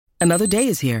Another day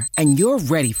is here, and you're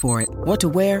ready for it. What to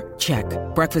wear? Check.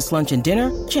 Breakfast, lunch, and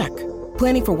dinner? Check.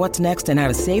 Planning for what's next and how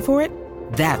to save for it?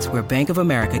 That's where Bank of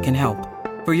America can help.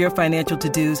 For your financial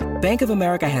to-dos, Bank of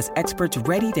America has experts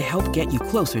ready to help get you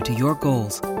closer to your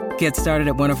goals. Get started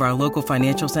at one of our local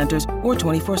financial centers or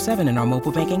 24/7 in our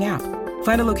mobile banking app.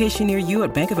 Find a location near you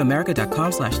at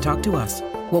bankofamerica.com/talktous.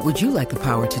 What would you like the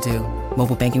power to do?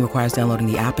 Mobile banking requires downloading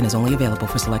the app and is only available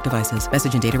for select devices.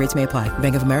 Message and data rates may apply.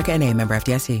 Bank of America N.A., member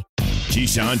FDIC.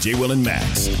 Keyshawn, J. Will, and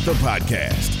Max, the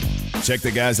podcast. Check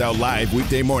the guys out live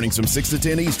weekday mornings from 6 to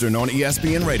 10 Eastern on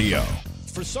ESPN Radio.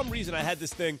 For some reason, I had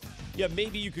this thing,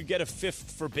 maybe you could get a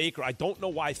fifth for Baker. I don't know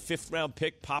why fifth-round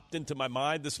pick popped into my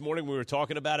mind this morning. We were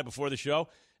talking about it before the show.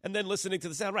 And then listening to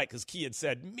the sound, right, because Key had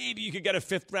said, maybe you could get a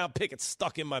fifth-round pick. It's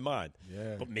stuck in my mind.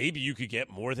 Yeah. But maybe you could get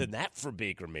more than that for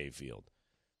Baker Mayfield.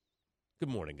 Good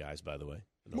morning, guys, by the way.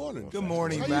 Morning. Good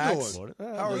morning, How Max. you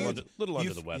doing? How are you? A little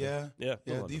under the weather. Yeah.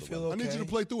 Do you feel okay? I need you to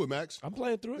play through it, Max. I'm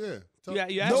playing through it. Yeah.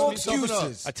 You no asked me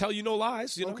excuses. I tell you no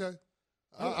lies. You know? Okay.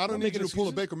 I don't need you to pull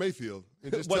a Baker Mayfield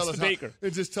and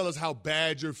just tell us how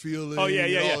bad you're feeling. Oh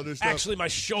yeah. All this stuff. Actually, my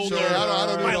shoulder, I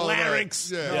don't my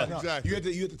larynx. Yeah, exactly. You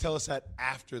had to tell us that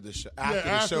after the show. After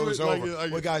the show is over.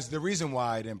 Well, guys, the reason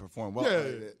why I didn't perform well,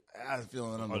 I was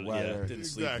feeling under the weather. Didn't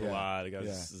sleep a lot. I got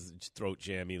throat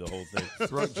jammy, the whole thing.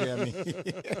 Throat jammy.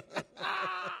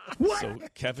 What? So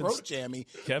throat jammy.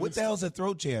 What the hell's a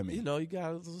throat jammy? You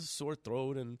got a little sore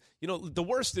throat, and the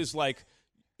worst is like.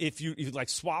 If you like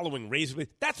swallowing razor,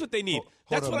 that's what they need.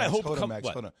 That's what I hope. Hold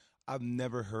on. I've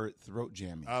never heard throat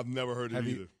jammy. I've never heard it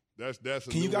either. That's.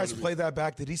 Can you guys play that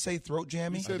back? Did he say throat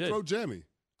jammy? He said throat jammy.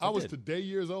 I was today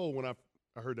years old when I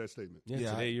heard that statement.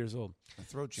 Yeah, today years old. A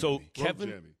throat jammy. So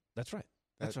Kevin, that's right.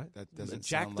 That's right. That doesn't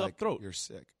jacked sound up like throat. You're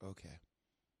sick. Okay.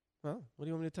 Well, what do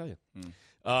you want me to tell you?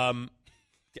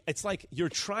 It's like you're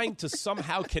trying to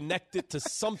somehow connect it to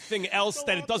something else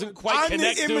that it doesn't quite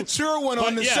connect to. I'm the immature one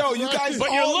on the show. You guys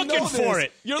but you're looking for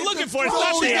it. You're looking for it. It's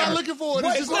not there. You're not looking for it.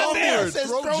 It's just not there. It says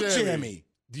throat jammy.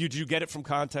 Did you get it from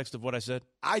context of what I said?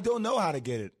 I don't know how to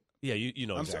get it. Yeah, you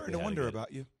know. I'm starting to wonder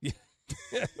about you.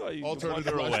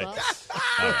 Alternative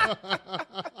lifestyle.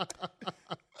 Right.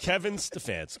 Kevin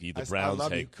Stefanski, the Browns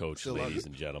head coach, ladies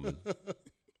and gentlemen.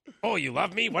 Oh, you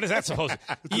love me? What is that supposed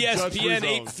to be? ESPN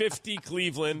 850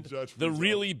 Cleveland, the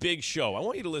really big show. I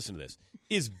want you to listen to this.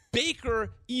 Is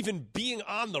Baker even being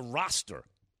on the roster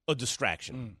a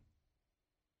distraction?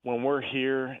 When we're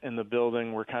here in the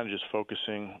building, we're kind of just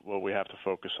focusing what we have to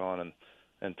focus on.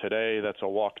 And today, that's a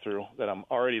walkthrough that I'm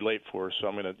already late for,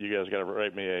 so you guys got to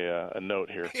write me a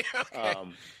note here. Okay.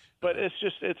 But it's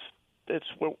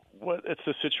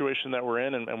the situation that we're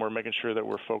in, and we're making sure that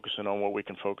we're focusing on what we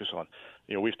can focus on.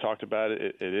 We've talked about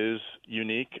it. It is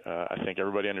unique. I think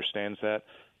everybody understands that.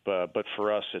 But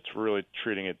for us, it's really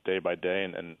treating it day by day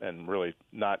and really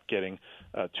not getting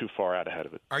too far out ahead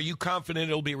of it. Are you confident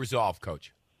it'll be resolved,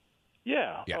 Coach?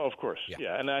 Yeah. Oh, of course.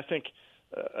 Yeah. And I think,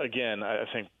 again, I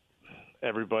think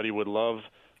everybody would love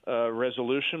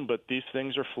resolution, but these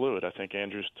things are fluid. I think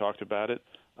Andrew's talked about it.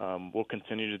 We'll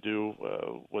continue to do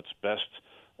what's best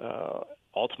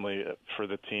ultimately for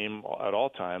the team at all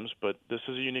times, but this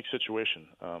is a unique situation,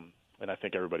 and I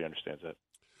think everybody understands that.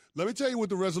 Let me tell you what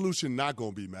the resolution not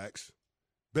going to be, Max.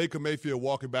 Baker Mayfield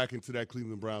walking back into that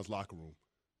Cleveland Browns locker room.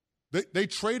 They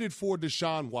traded for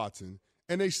Deshaun Watson,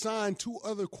 and they signed two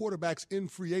other quarterbacks in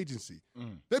free agency.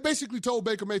 They basically told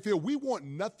Baker Mayfield, we want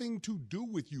nothing to do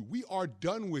with you. We are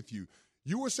done with you.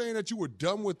 You were saying that you were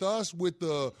done with us with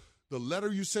the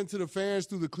letter you sent to the fans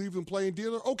through the Cleveland Plain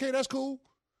Dealer. Okay, that's cool.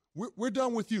 We're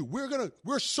done with you.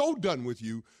 We're so done with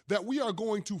you that we are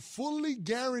going to fully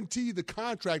guarantee the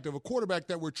contract of a quarterback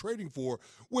that we're trading for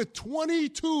with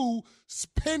 22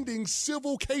 pending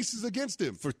civil cases against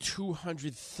him. For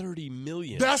 $230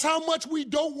 million. That's how much we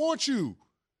don't want you.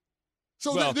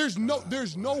 So there's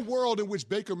no world in which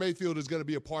Baker Mayfield is going to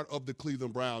be a part of the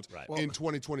Cleveland Browns in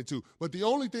 2022. But the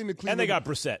only thing that Cleveland – and they got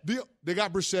Brissett. They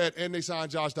got Brissett, and they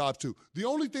signed Josh Dobbs too. The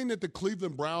only thing that the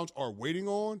Cleveland Browns are waiting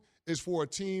on is for a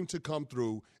team to come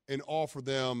through and offer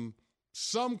them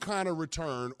some kind of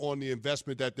return on the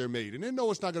investment that they're made. And they know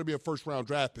it's not going to be a first-round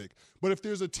draft pick. But if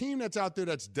there's a team that's out there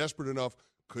that's desperate enough,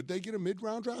 could they get a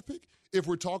mid-round draft pick? If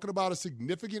we're talking about a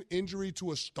significant injury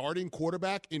to a starting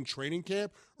quarterback in training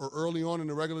camp or early on in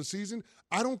the regular season,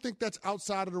 I don't think that's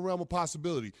outside of the realm of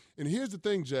possibility. And here's the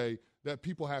thing, Jay, that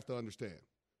people have to understand.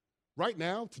 Right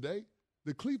now, today,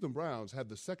 the Cleveland Browns have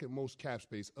the second most cap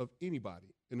space of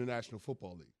anybody in the National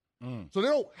Football League. So they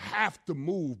don't have to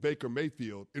move Baker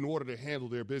Mayfield in order to handle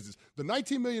their business. The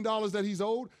 $19 million that he's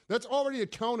owed, that's already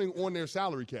accounting on their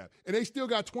salary cap. And they still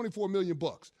got $24 million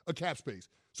of cap space.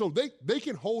 So they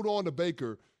can hold on to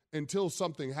Baker until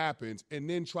something happens and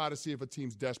then try to see if a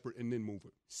team's desperate and then move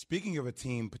it. Speaking of a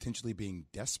team potentially being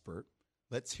desperate,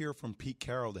 let's hear from Pete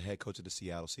Carroll, the head coach of the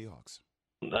Seattle Seahawks.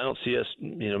 I don't see us,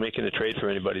 making a trade for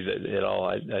anybody at all.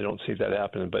 I don't see that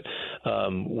happening. But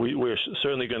we're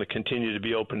certainly going to continue to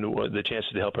be open to the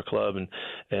chances to help our club.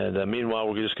 And meanwhile,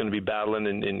 we're just going to be battling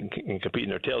and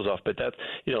competing our tails off. But that's,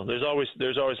 there's always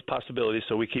possibilities,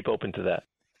 so we keep open to that.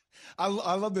 I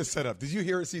love this setup. Did you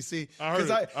hear it, CC? I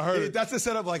heard it. That's the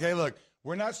setup. Like, hey, look,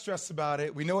 we're not stressed about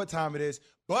it. We know what time it is,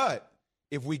 but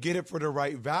if we get it for the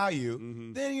right value,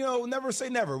 then, never say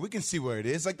never. We can see where it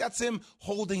is. Like, that's him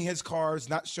holding his cards,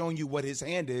 not showing you what his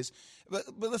hand is. But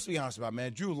let's be honest about it,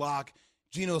 man. Drew Lock,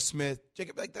 Geno Smith,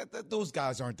 Jacob, like that those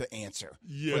guys aren't the answer.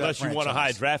 Yeah. Unless you want a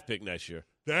high draft pick next year.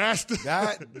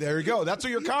 There you go. That's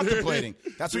what you're contemplating.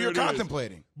 That's what you're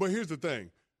contemplating. But here's the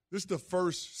thing. This is the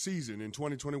first season in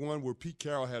 2021 where Pete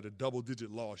Carroll had a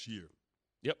double-digit loss year.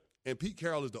 Yep. And Pete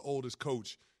Carroll is the oldest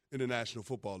coach in the National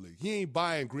Football League. He ain't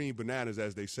buying green bananas,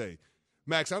 as they say.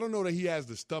 Max, I don't know that he has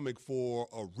the stomach for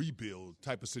a rebuild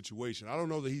type of situation. I don't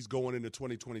know that he's going into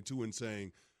 2022 and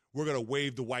saying, we're going to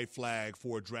wave the white flag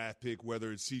for a draft pick,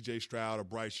 whether it's C.J. Stroud or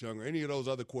Bryce Young or any of those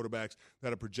other quarterbacks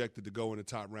that are projected to go in the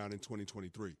top round in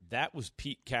 2023. That was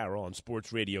Pete Carroll on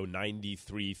Sports Radio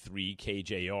 93.3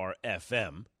 KJR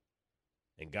FM.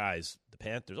 And, guys, the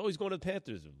Panthers, he's going to the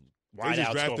Panthers. Wide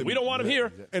out. We don't want him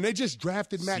here. And they just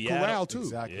drafted Matt Corral, too.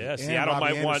 Exactly. Yeah, Seattle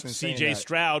might want C.J.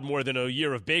 Stroud more than a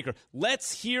year of Baker.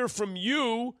 Let's hear from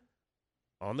you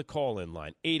on the call-in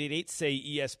line.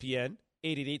 888-SAY-ESPN,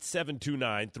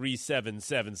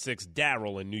 888-729-3776.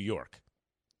 Darryl in New York.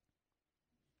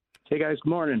 Hey, guys. Good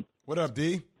morning. What up,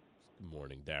 D? Good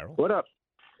morning, Darryl. What up?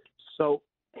 So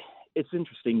it's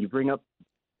interesting. You bring up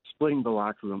splitting the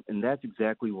locker room, and that's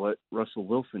exactly what Russell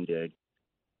Wilson did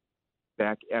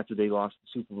back after they lost the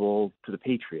Super Bowl to the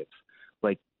Patriots.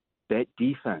 Like, that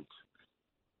defense,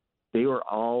 they were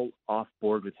all off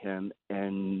board with him,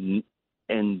 and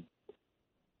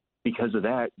because of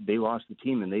that, they lost the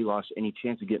team, and they lost any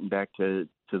chance of getting back to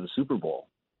the Super Bowl.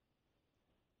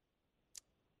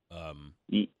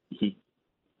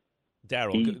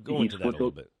 Darryl, go into that a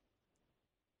little bit.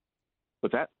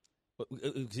 What's that?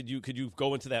 Could you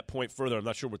go into that point further? I'm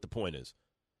not sure what the point is.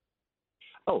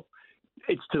 Oh,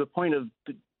 it's to the point of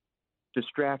the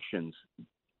distractions.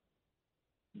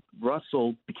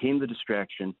 Russell became the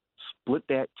distraction, split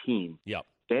that team. Yep.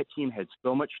 That team had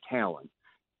so much talent,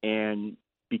 and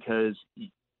because they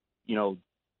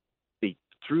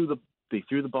threw the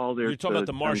ball there. You're talking about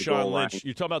the Marshawn Lynch.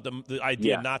 You're talking about the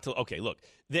idea not to. Okay, look,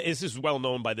 this is well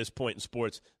known by this point in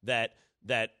sports that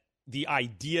the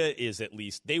idea is, at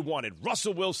least, they wanted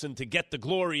Russell Wilson to get the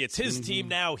glory. It's his team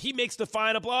now. He makes the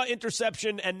final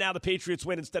interception, and now the Patriots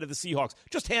win instead of the Seahawks.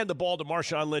 Just hand the ball to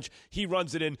Marshawn Lynch. He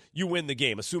runs it in. You win the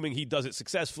game. Assuming he does it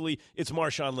successfully, it's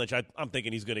Marshawn Lynch. I'm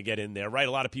thinking he's going to get in there, right?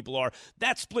 A lot of people are.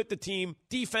 That split the team.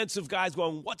 Defensive guys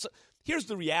going, Here's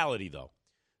the reality, though.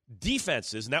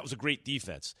 Defenses, and that was a great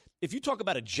defense. If you talk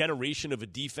about a generation of a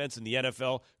defense in the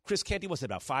NFL, Chris Canty was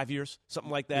about 5 years, something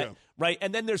like that, right?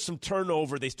 And then there's some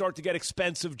turnover. They start to get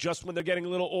expensive just when they're getting a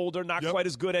little older, not quite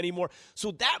as good anymore.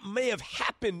 So that may have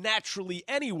happened naturally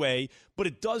anyway, but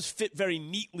it does fit very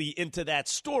neatly into that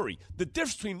story. The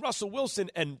difference between Russell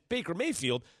Wilson and Baker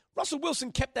Mayfield, Russell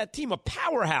Wilson kept that team a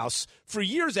powerhouse for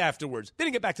years afterwards. They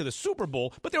didn't get back to the Super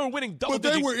Bowl, but they were winning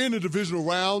double-digit. But they were in the divisional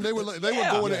round. They were going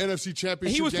to NFC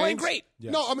Championship He was games. playing great. Yeah.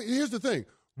 No, I mean, here's the thing.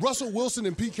 Russell Wilson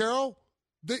and Pete Carroll,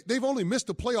 they've only missed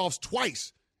the playoffs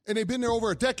twice, and they've been there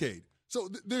over a decade. So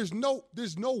there's no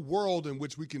world in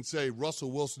which we can say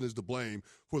Russell Wilson is to blame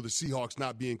for the Seahawks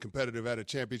not being competitive at a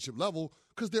championship level,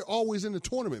 because they're always in the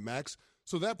tournament, Max.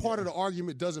 So that part of the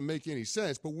argument doesn't make any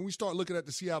sense. But when we start looking at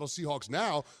the Seattle Seahawks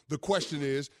now, the question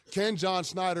is, can John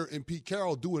Snyder and Pete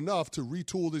Carroll do enough to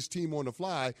retool this team on the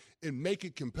fly and make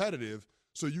it competitive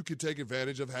so you can take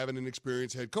advantage of having an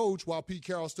experienced head coach while Pete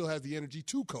Carroll still has the energy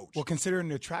to coach? Well, considering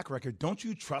their track record, don't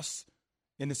you trust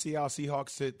in the Seattle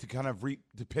Seahawks to kind of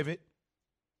to pivot?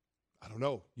 I don't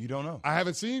know. You don't know. I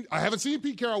haven't seen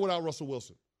Pete Carroll without Russell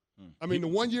Wilson. I mean, the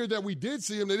 1 year that we did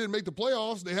see him, they didn't make the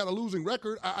playoffs. They had a losing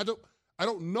record. I don't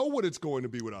know what it's going to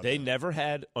be without They him. never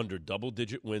had under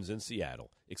double-digit wins in Seattle,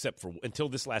 until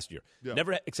this last year. Yeah.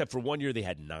 Never, except for 1 year, they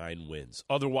had 9 wins.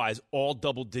 Otherwise, all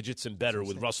double digits and better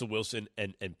with Russell Wilson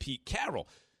and Pete Carroll.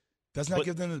 Doesn't that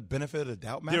give them the benefit of the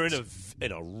doubt, Max? They're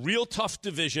in a real tough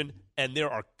division, and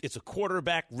it's a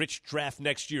quarterback-rich draft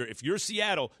next year. If you're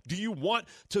Seattle, do you want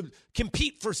to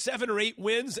compete for 7 or 8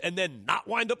 wins and then not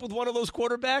wind up with one of those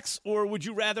quarterbacks? Or would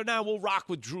you rather, we'll rock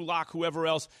with Drew Lock, whoever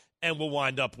else, and we'll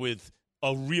wind up with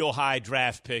a real high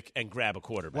draft pick and grab a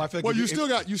quarterback. Well, you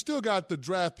still got the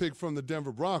draft pick from the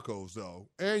Denver Broncos though,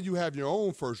 and you have your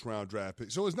own first-round draft pick.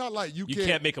 So it's not like you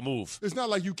can't make a move. It's not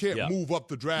like you can't move up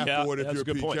the draft board if you're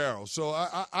Pete Carroll. So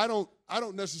I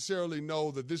don't necessarily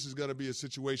know that this is going to be a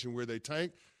situation where they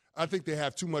tank. I think they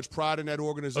have too much pride in that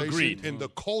organization and the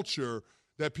culture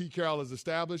that Pete Carroll has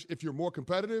established. If you're more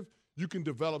competitive, you can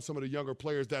develop some of the younger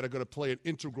players that are going to play an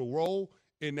integral role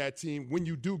in that team when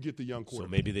you do get the young quarterback.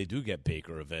 So maybe they do get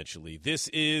Baker eventually. This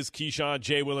is Keyshawn,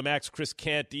 J. Will and Max, Chris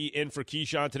Canty in for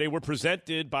Keyshawn today. We're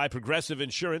presented by Progressive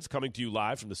Insurance, coming to you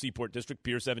live from the Seaport District,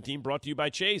 Pier 17, brought to you by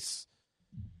Chase.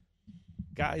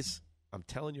 Guys, I'm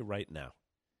telling you right now,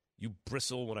 you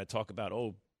bristle when I talk about,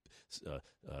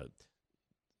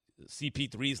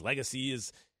 CP3's legacy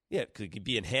is, could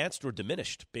be enhanced or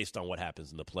diminished based on what happens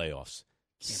in the playoffs.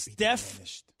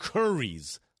 Steph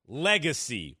Curry's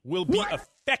legacy will be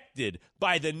affected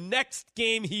by the next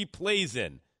game he plays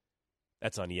in.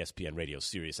 That's on ESPN Radio,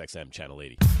 Sirius XM, Channel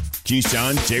 80.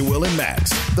 Keyshawn, J. Will, and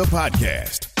Max, the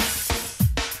podcast.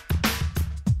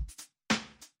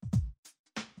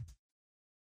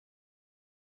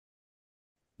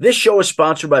 This show is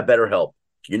sponsored by BetterHelp.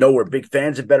 You know we're big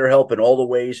fans of BetterHelp in all the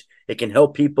ways it can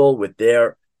help people with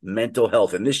their mental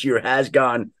health. And this year has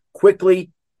gone quickly.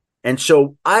 And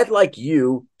so I'd like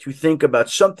you to think about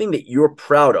something that you're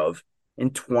proud of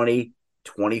in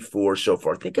 2024 so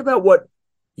far. Think about what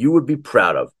you would be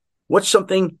proud of. What's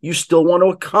something you still want to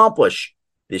accomplish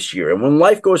this year? And when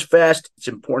life goes fast, it's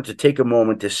important to take a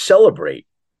moment to celebrate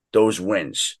those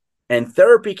wins. And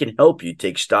therapy can help you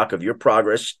take stock of your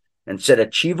progress and set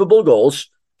achievable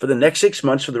goals for the next 6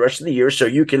 months for the rest of the year so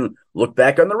you can look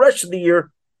back on the rest of the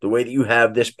year the way that you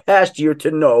have this past year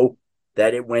to know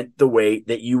that it went the way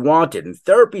that you wanted. And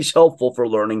therapy is helpful for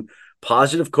learning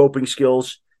positive coping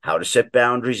skills, how to set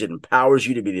boundaries. It empowers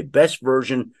you to be the best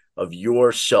version of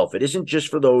yourself. It isn't just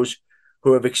for those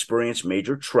who have experienced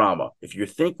major trauma. If you're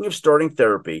thinking of starting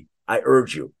therapy, I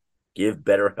urge you, give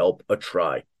BetterHelp a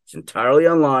try. It's entirely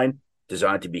online,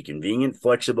 designed to be convenient,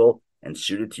 flexible, and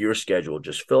suited to your schedule.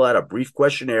 Just fill out a brief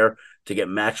questionnaire to get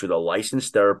matched with a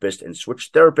licensed therapist and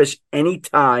switch therapists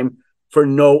anytime for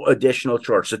no additional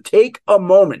charge. So take a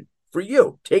moment for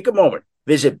you. Take a moment.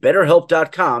 Visit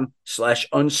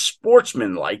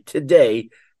BetterHelp.com/unsportsmanlike today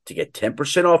to get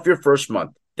 10% off your first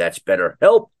month. That's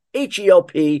BetterHelp,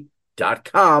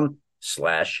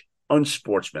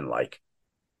 HELP.com/unsportsmanlike.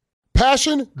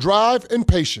 Passion, drive, and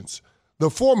patience. The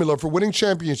formula for winning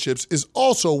championships is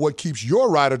also what keeps your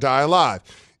ride or die alive.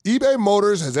 eBay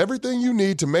Motors has everything you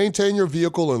need to maintain your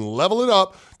vehicle and level it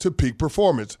up to peak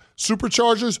performance.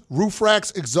 Superchargers, roof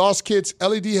racks, exhaust kits,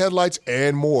 LED headlights,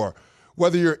 and more.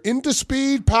 Whether you're into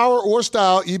speed, power, or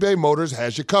style, eBay Motors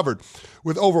has you covered.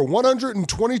 With over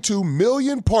 122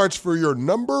 million parts for your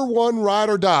number one ride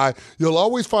or die, you'll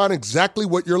always find exactly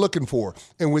what you're looking for.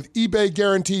 And with eBay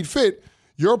Guaranteed Fit,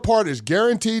 your part is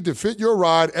guaranteed to fit your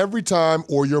ride every time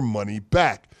or your money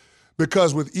back.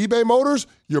 Because with eBay Motors,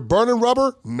 you're burning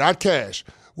rubber, not cash.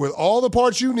 With all the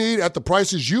parts you need at the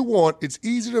prices you want, it's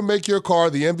easy to make your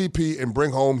car the MVP and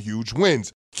bring home huge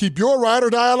wins. Keep your ride or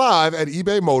die alive at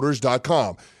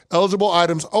ebaymotors.com. Eligible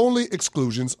items only.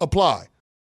 Exclusions apply.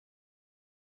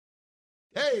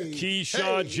 Hey,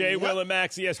 Keyshawn, J. Will, and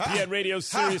Max, ESPN Radio,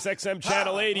 Sirius XM,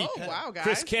 Channel 80. Oh, wow, guys.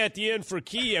 Chris Canty in for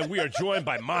Key, and we are joined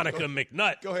by Monica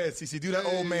McNutt. Go ahead, CC. Do that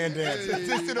old man dance.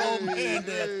 Just do the old man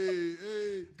dance.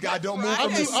 God, don't move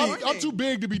from the seat. I'm too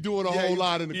big to be doing a whole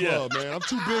lot in the club, man. I'm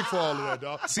too big for all of that,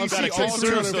 dog. CC all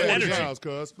conserve some energy.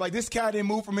 Cuz. Like, this guy didn't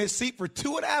move from his seat for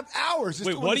 2.5 hours. Just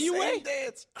Wait, doing what the do you same weigh?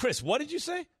 Dance. Chris, what did you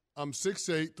say? I'm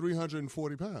 6'8",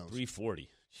 340 pounds. 340.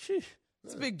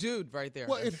 It's a big dude right there.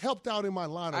 Well, it helped out in my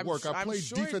line of work. I played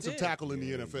sure defensive tackle in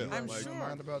the NFL. I'm like, sure.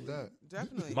 Mind about that.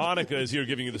 Definitely. Monica is here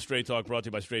giving you the Straight Talk, brought to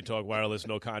you by Straight Talk Wireless.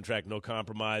 No contract, no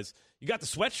compromise. You got the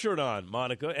sweatshirt on,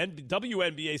 Monica, and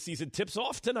WNBA season tips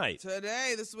off tonight.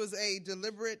 Today, this was a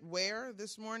deliberate wear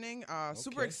this morning.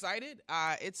 Super excited.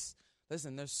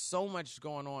 Listen, there's so much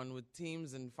going on with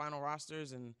teams and final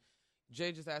rosters, and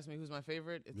Jay just asked me who's my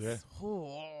favorite.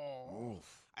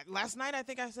 Last night, I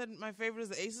think I said my favorite is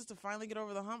the Aces to finally get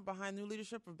over the hump behind new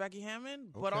leadership of Becky Hammond.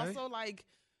 But also, like,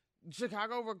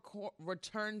 Chicago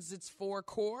returns its 4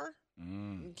 core.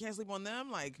 You can't sleep on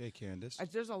them. Like, Okay, Candace.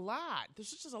 there's a lot.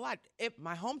 There's just a lot. If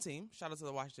my home team, shout out to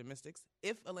the Washington Mystics,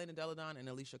 if Elena Deladon and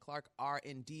Alicia Clark are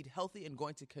indeed healthy and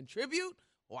going to contribute,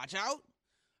 watch out.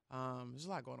 There's a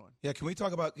lot going on. Yeah, can we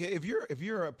talk about if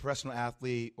you're a professional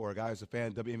athlete or a guy who's a fan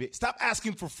of WNBA, stop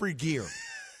asking for free gear.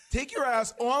 Take your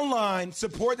ass online,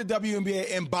 support the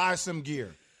WNBA, and buy some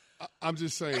gear. I'm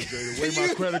just saying, Jay, the way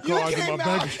my credit cards and my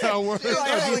bank account work.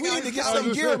 We need to get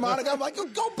some gear, Monica. I'm like,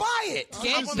 go buy it.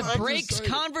 Get the brakes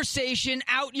conversation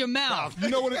out your mouth. You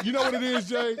know what it is,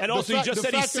 Jay? And also, you just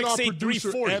said he's 6'8",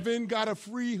 340. Evan got a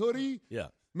free hoodie. Yeah.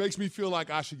 Makes me feel like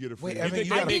I should get a free hoodie. You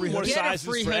think I need more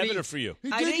sizes for Evan or for you? He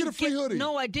did get a free hoodie.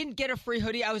 No, I didn't get a free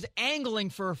hoodie. I was angling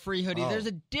for a free hoodie. There's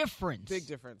a difference. Big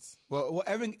difference. Well,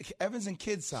 Evan's in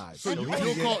kid size. So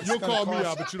you'll call me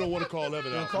out, but you don't want to call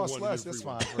Evan out. It'll cost less. That's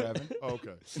fine for Evan.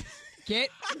 Okay. Get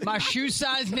my shoe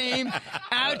size name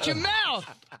out your mouth.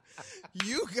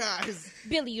 You guys.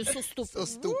 Billy, you're so stupid. So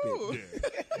stupid.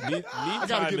 Yeah. I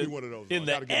got to give you one of those. In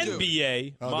the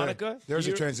NBA, Monica. There's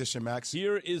your transition, Max.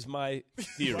 Here is my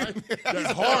theory. That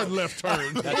hard left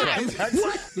turn. That's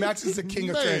right. Max is the king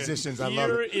of transitions. I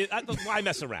love it. Why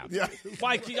mess around? Yeah.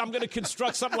 Why I'm going to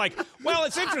construct something like, well,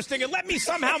 it's interesting, and let me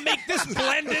somehow make this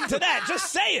blend into that.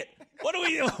 Just say it. What are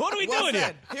we doing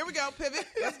here? Here we go. Pivot.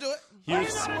 Let's do it.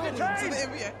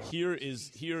 Here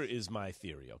is my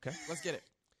theory, okay? Let's get it.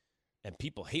 And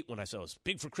people hate when I say it's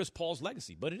big for Chris Paul's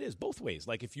legacy, but it is both ways.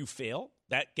 Like if you fail,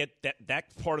 that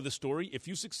part of the story. If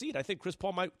you succeed, I think Chris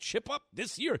Paul might chip up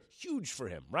this year. Huge for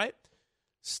him, right?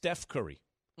 Steph Curry,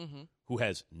 who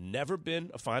has never been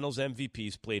a Finals MVP,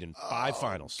 he's played in 5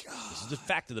 finals. God. This is the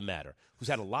fact of the matter. Who's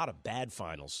had a lot of bad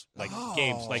finals, like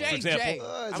games. Like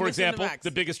for example, the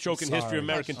biggest choke in history of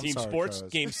American team sports.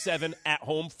 Game 7 at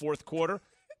home, fourth quarter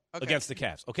against the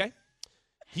Cavs. Okay,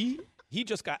 he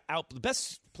just got out. The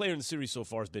best player in the series so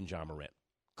far has been Ja Morant.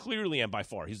 Clearly and by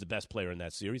far, he's the best player in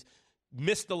that series.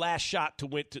 Missed the last shot to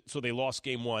win, so they lost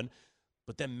game 1.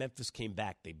 But then Memphis came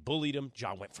back. They bullied him.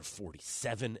 Ja went for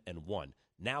 47 and won.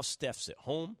 Now Steph's at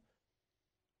home.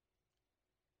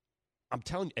 I'm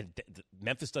telling you, and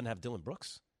Memphis doesn't have Dylan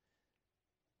Brooks.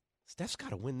 Steph's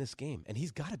got to win this game, and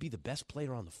he's got to be the best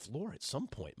player on the floor at some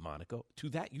point, Monica. To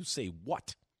that, you say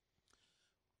what?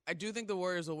 I do think the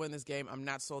Warriors will win this game. I'm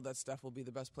not sold that Steph will be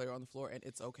the best player on the floor, and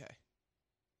it's okay.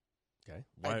 Okay.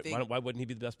 Why wouldn't he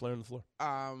be the best player on the floor?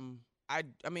 I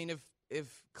mean,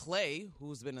 if Clay,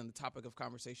 who's been in the topic of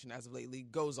conversation as of lately,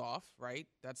 goes off, right,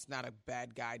 that's not a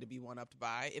bad guy to be one-upped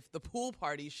by. If the pool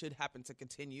party should happen to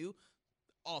continue,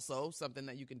 also something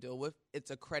that you can deal with,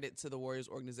 it's a credit to the Warriors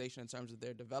organization in terms of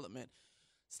their development.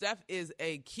 Steph is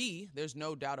a key. There's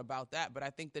no doubt about that. But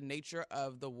I think the nature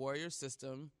of the Warriors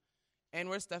system and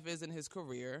where Steph is in his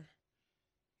career.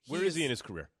 Where is he in his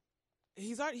career?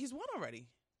 He's won already.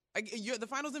 The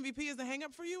Finals MVP is the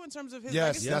hang-up for you in terms of his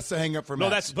legacy? Yes, that's the hang-up for me.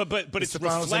 No, but it's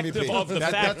reflective of the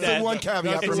fact that that's the one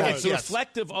caveat for Max. It's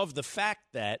reflective of the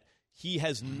fact that he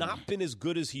has not been as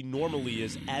good as he normally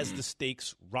is as the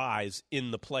stakes rise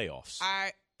in the playoffs.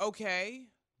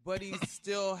 But he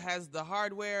still has the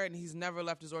hardware, and he's never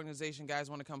left his organization. Guys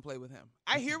want to come play with him.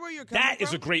 I hear where you're coming from. That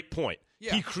is a great point.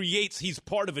 Yeah. He's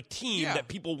part of a team that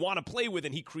people want to play with,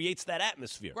 and he creates that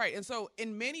atmosphere. Right, and so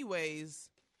in many ways,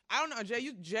 I don't know,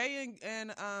 Jay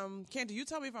and Canty, you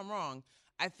tell me if I'm wrong.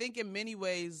 I think in many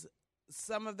ways,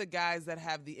 some of the guys that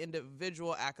have the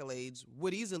individual accolades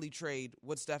would easily trade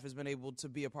what Steph has been able to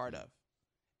be a part of.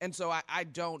 And so I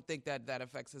don't think that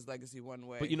affects his legacy one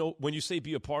way. But, when you say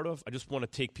be a part of, I just want to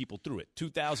take people through it.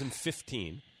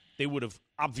 2015, they would have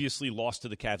obviously lost to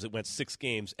the Cavs. It went 6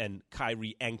 games, and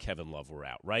Kyrie and Kevin Love were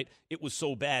out, right? It was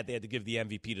so bad they had to give the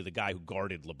MVP to the guy who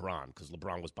guarded LeBron because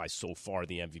LeBron was by so far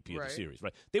the MVP of the series,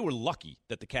 right? They were lucky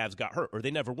that the Cavs got hurt, or they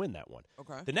never win that one.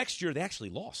 Okay. The next year, they actually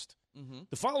lost. Mm-hmm.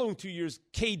 The following 2 years,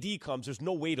 KD comes. There's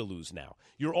no way to lose now.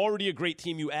 You're already a great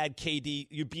team. You add KD.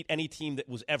 You beat any team that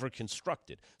was ever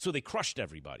constructed. So they crushed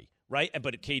everybody, right?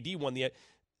 But KD won the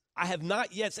 – I have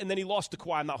not yet – and then he lost to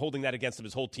Kawhi. I'm not holding that against him.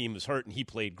 His whole team was hurt, and he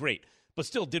played great, but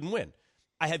still didn't win.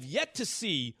 I have yet to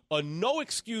see a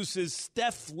no-excuses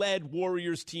Steph-led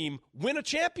Warriors team win a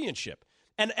championship.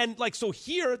 And so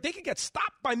here, they could get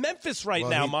stopped by Memphis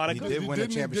now, Monica. They did win a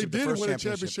championship. They did win a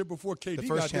championship before KD the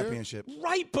first got there. championship.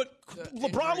 Right, but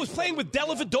LeBron was playing with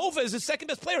Dellavedova as his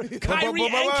second-best player. Kyrie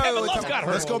and Kevin Love got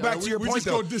hurt. Let's go back to your point,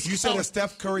 though. You said a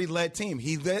Steph Curry-led team.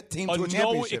 He led team to a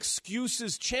championship.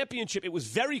 No-excuses championship. It was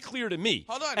very clear to me.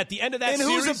 Hold on. At the end of that series.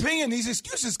 In whose opinion? These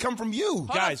excuses come from you.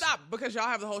 Hold on, stop, because y'all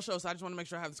have the whole show, so I just want to make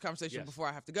sure I have this conversation before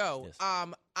I have to go.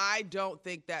 Yes. I don't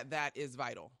think that is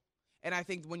vital. And I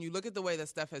think when you look at the way that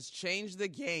Steph has changed the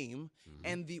game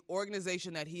and the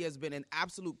organization that he has been an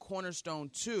absolute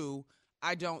cornerstone to,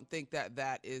 I don't think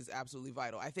that is absolutely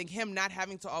vital. I think him not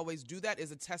having to always do that is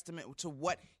a testament to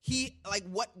what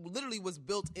what literally was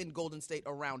built in Golden State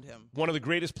around him. One of the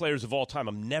greatest players of all time.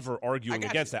 I'm never arguing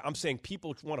against that. I'm saying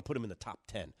people want to put him in the top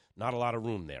 10. Not a lot of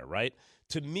room there, right?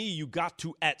 To me, you got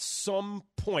to, at some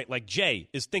point, like Jay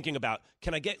is thinking about,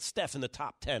 can I get Steph in the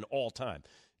top 10 all time?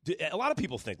 A lot of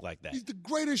people think like that. He's the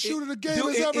greatest shooter the game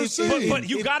has ever seen. But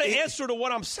you got to answer to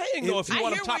what I'm saying, though, if you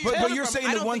want to top 10. But you're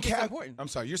saying the one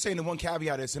you're saying the one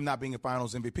caveat is him not being a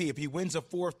Finals MVP. If he wins a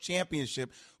 4th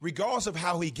championship, regardless of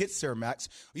how he gets there, Max,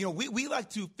 we like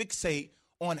to fixate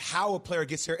on how a player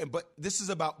gets there, but this is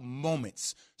about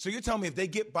moments. So you're telling me if they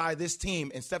get by this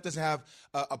team and Steph doesn't have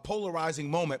a polarizing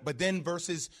moment, but then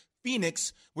versus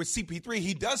Phoenix with CP3,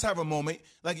 he does have a moment.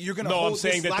 Like you're going to. No, I'm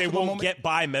saying that they won't get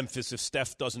by Memphis if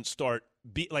Steph doesn't start.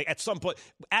 At some point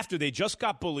after they just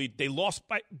got bullied, they lost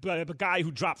by a guy who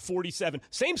dropped 47,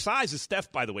 same size as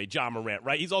Steph, by the way, John Morant.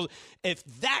 Right? If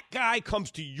that guy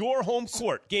comes to your home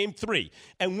court, Game 3,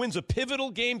 and wins a pivotal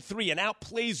Game 3 and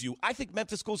outplays you, I think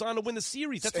Memphis goes on to win the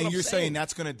series. That's what I'm saying. And you're saying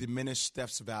that's going to diminish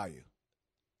Steph's value.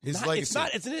 It's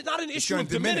not an issue of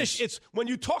diminish. It's when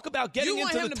you talk about getting into the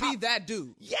top. You want him to be that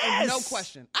dude. Yes. No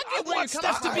question. I get where you're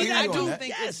coming from. I do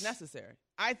think it's necessary.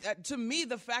 To me,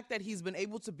 the fact that he's been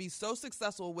able to be so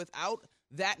successful without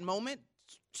that moment,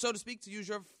 so to speak, to use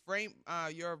your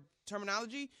your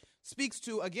terminology, speaks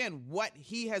to, again, what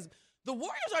he has. The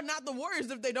Warriors are not the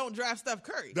Warriors if they don't draft Steph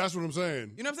Curry. That's what I'm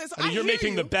saying. You know what I'm saying? So you're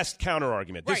making the best counter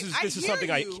argument. Right. This is something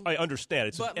I understand.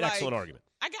 It's an excellent argument.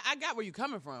 I got where you're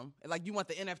coming from. Like, you want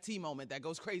the NFT moment that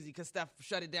goes crazy because Steph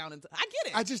shut it down. I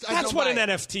get it. That's what an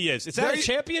NFT is. Is that a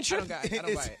championship? I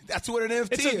don't buy it. That's what an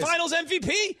NFT is. It's a Finals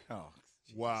MVP? Oh.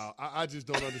 Wow. I just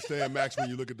don't understand, Max, when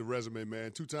you look at the resume,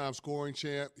 man. 2-time scoring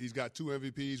champ. He's got 2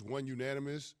 MVPs, 1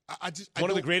 unanimous. One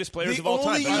of the greatest players of all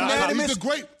time. He's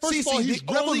first of all, he's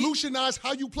revolutionized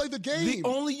how you play the game. The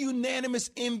only unanimous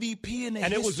MVP in the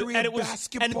history of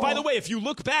basketball. And by the way, if you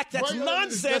look back, that's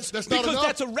nonsense that's because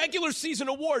that's a regular season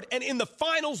award. And in the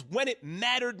finals, when it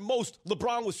mattered most,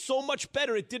 LeBron was so much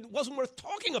better, wasn't worth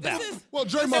talking about. Well,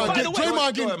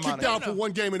 Draymond getting kicked out for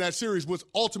 1 game in that series was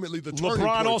ultimately the turning point.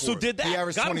 LeBron also did that. He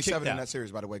averaged 27 in that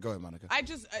series, by the way. Go ahead, Monica.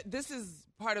 This is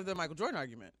part of the Michael Jordan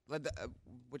argument,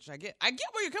 which I get. I get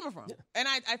where you're coming from. Yeah. And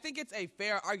I think it's a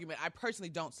fair argument. I personally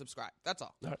don't subscribe. That's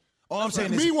all. All I'm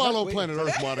saying is... Meanwhile on planet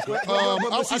Earth, Monica. But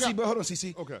hold on,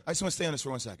 CC. Okay. I just want to stay on this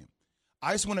for 1 second.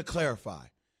 I just want to clarify.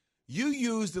 You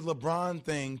used the LeBron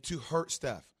thing to hurt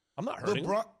Steph. I'm not hurting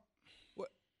him. How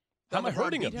am I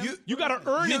hurting him? You got to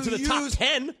earn into the top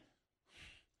 10.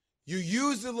 You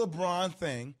used the LeBron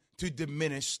thing to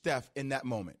diminish Steph in that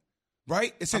moment,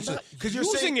 right? Essentially, because you're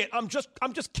using it. I'm just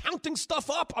counting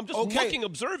stuff up. I'm just looking,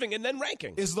 observing, and then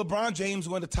ranking. Is LeBron James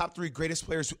one of the top 3 greatest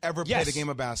players who ever played a game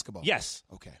of basketball? Yes.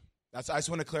 Okay. I just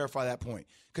want to clarify that point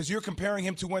because you're comparing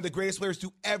him to one of the greatest players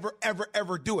to ever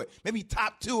do it. Maybe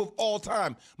top 2 of all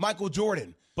time, Michael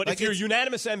Jordan. But if you're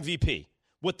unanimous MVP,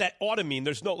 what that ought to mean,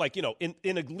 there's no, in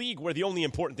a league where the only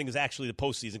important thing is actually the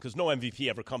postseason because no MVP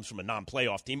ever comes from a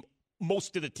non-playoff team.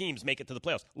 Most of the teams make it to the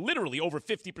playoffs. Literally, over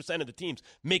 50% of the teams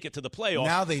make it to the playoffs.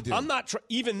 Now they do. I'm not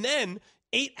even then,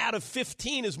 8 out of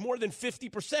 15 is more than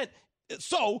 50%.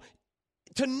 So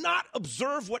to not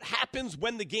observe what happens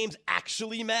when the games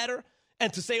actually matter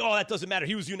and to say, oh, that doesn't matter,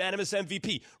 he was unanimous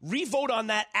MVP, re-vote on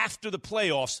that after the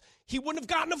playoffs, he wouldn't have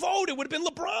gotten a vote. It would have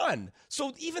been LeBron.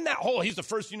 So even that whole, he's the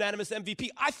first unanimous MVP,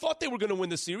 I thought they were going to win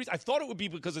the series. I thought it would be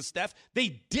because of Steph.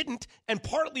 They didn't, and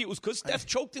partly it was because Steph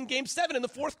choked in Game 7 in the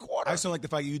 4th quarter. I just don't like the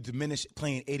fact you diminish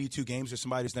playing 82 games for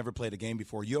somebody who's never played a game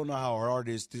before. You don't know how hard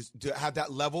it is to have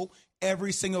that level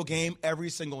every single game,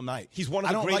 every single night. He's one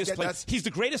of the greatest players. He's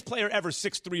the greatest player ever,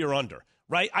 6'3" or under.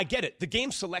 Right? I get it. The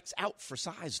game selects out for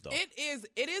size, though.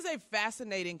 It is a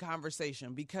fascinating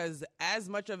conversation because as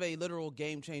much of a literal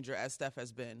game changer as Steph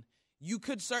has been, you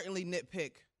could certainly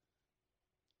nitpick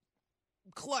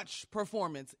clutch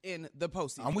performance in the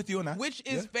postseason. I'm with you on that. Which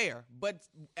is fair. But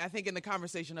I think in the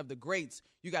conversation of the greats,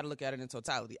 you got to look at it in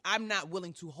totality. I'm not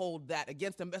willing to hold that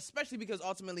against him, especially because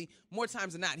ultimately, more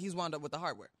times than not, he's wound up with the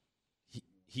hardware.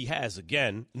 He has,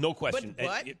 again, no question.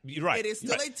 But you're right. It is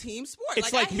still a team sport.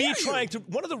 It's like me trying to –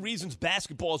 one of the reasons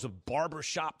basketball is a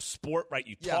barbershop sport, right?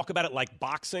 You talk about it like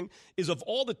boxing, is of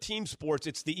all the team sports,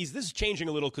 it's the easy – this is changing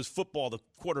a little because football, the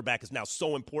quarterback is now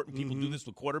so important. People do this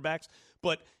with quarterbacks.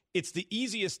 But it's the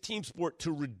easiest team sport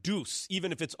to reduce,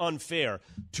 even if it's unfair,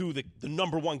 to the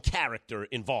number one character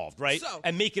involved, right?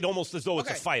 And make it almost as though it's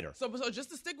a fighter. So just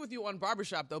to stick with you on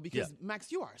barbershop, though, because,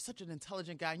 Max, you are such an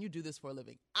intelligent guy and you do this for a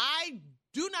living. I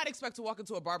do not expect to walk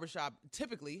into a barbershop,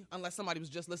 typically, unless somebody was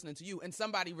just listening to you, and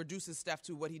somebody reduces Steph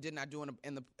to what he did not do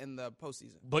in the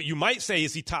postseason. But you might say,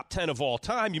 is he top 10 of all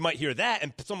time? You might hear that,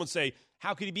 and someone say,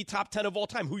 how could he be top 10 of all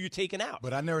time? Who you taking out?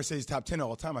 But I never say he's top 10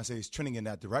 all the time. I say he's trending in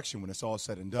that direction when it's all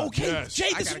said and done. Okay, Yes. Jay,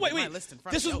 this is what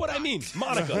I mean.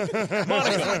 Monica,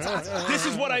 this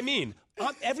is what I mean.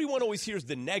 Everyone always hears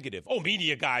the negative. Oh,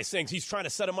 media guy saying he's trying to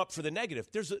set him up for the negative.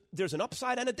 There's an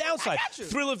upside and a downside.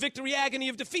 Thrill of victory, agony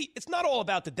of defeat. It's not all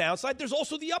about the downside. There's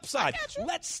also the upside.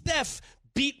 Let Steph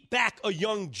beat back a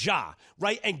young Ja,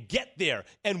 right, and get there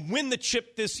and win the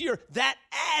chip this year. That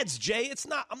adds, Jay.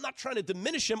 I'm not trying to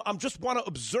diminish him. I just want to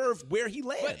observe where he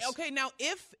lands. But, okay, now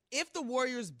if the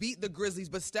Warriors beat the Grizzlies,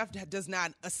 but Steph does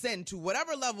not ascend to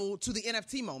whatever level to the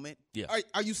NFT moment,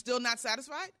 are you still not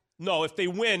satisfied? No, if they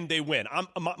win, they win.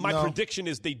 My prediction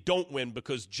is they don't win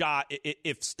because Ja,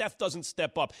 if Steph doesn't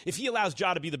step up, if he allows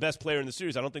Ja to be the best player in the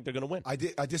series, I don't think they're going to win.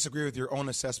 I disagree with your own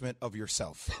assessment of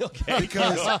yourself. Okay.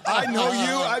 Because I know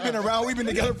you. I've been around. We've been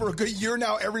together for a good year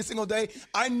now every single day.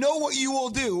 I know what you will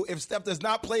do if Steph does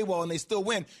not play well and they still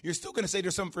win. You're still going to say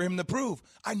there's something for him to prove.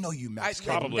 I know you, Max.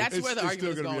 Probably. That's where the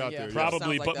argument's going. Yeah.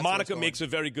 Probably, but Monica makes a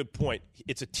very good point.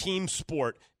 It's a team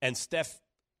sport, and Steph,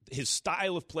 his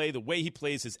style of play, the way he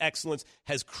plays, his excellence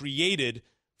has created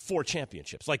 4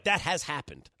 championships. Like, that has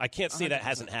happened. I can't say 100%. That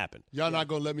hasn't happened. Y'all not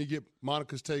going to let me get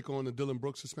Monica's take on the Dylan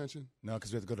Brooks suspension? No,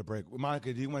 because we have to go to break.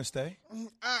 Monica, do you want to stay?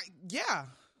 Yeah.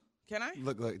 Can I?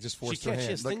 Look, just force her hand. She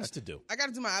has things to do. I got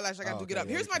to do my eyelash. I got to get up.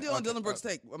 Here's my deal on Dylan Brooks'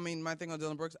 take. My thing on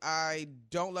Dylan Brooks. I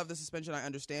don't love the suspension. I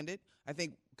understand it. I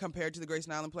think compared to the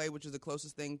Grayson Allen play, which is the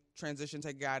closest thing, transition,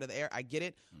 take a guy out of the air, I get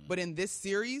it. But in this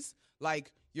series,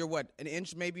 like, you're what, an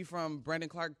inch maybe from Brandon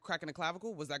Clark cracking a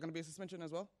clavicle? Was that going to be a suspension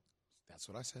as well? That's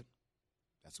what I said.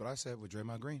 That's what I said with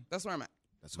Draymond Green. That's where I'm at.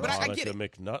 That's what I get it.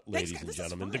 McNutt, ladies and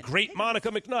gentlemen. The great Monica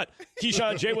McNutt.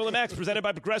 Keyshawn, J. Will and Max, presented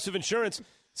by Progressive Insurance.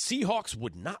 Seahawks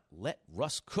would not let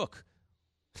Russ cook.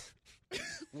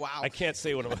 Wow. I can't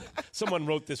say what someone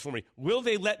wrote this for me. Will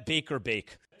they let Baker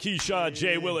bake? Keyshawn,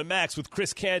 J. Will, and Max with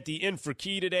Chris Canty in for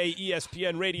Key today.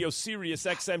 ESPN Radio, Sirius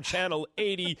XM Channel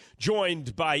 80,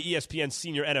 joined by ESPN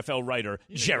senior NFL writer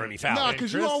Jeremy Fowler. Nah,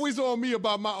 because you always on me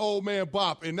about my old man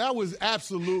Bop, and that was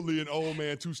absolutely an old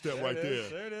man two-step right there.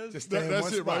 There it is.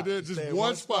 That's it right there. Just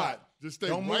one spot. Just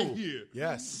stay right here.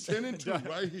 Yes. 10 and 2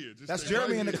 right here. That's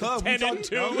Jeremy in the club. 10 and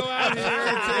 2. Don't go out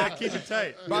here. Keep it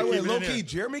tight. By the way, low-key,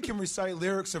 Jeremy can recite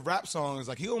lyrics of rap songs.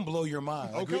 Like, he'll blow your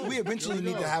mind. Like, we eventually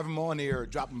need to have him on here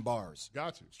dropping bars.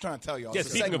 Got you. Just trying to tell y'all. Yeah,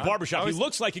 speaking of barbershop, he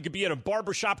looks like he could be in a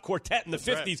barbershop quartet in the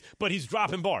 50s, but he's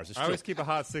dropping bars. I always keep a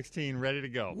hot 16 ready to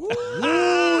go.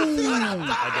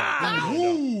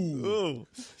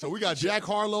 So we got Jack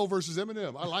Harlow versus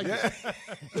Eminem. I like it.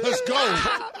 Let's go.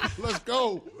 Let's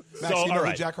go. Max, you know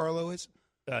who Jack Harlow is?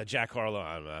 Jack Harlow.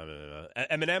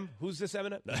 Eminem? Who's this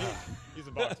Eminem? He's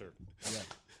a boxer. Yeah.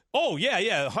 Oh,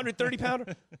 yeah,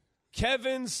 130-pounder.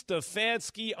 Kevin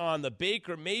Stefanski on the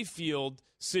Baker Mayfield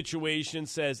situation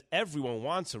says everyone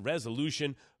wants a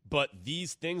resolution, but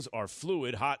these things are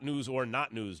fluid. Hot news or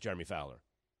not news, Jeremy Fowler?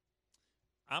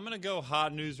 I'm going to go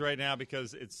hot news right now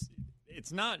because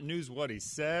it's not news what he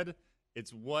said.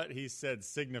 It's what he said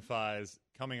signifies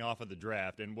coming off of the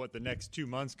draft and what the next 2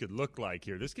 months could look like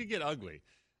here. This could get ugly.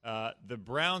 The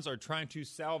Browns are trying to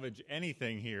salvage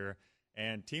anything here,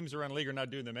 and teams around the league are not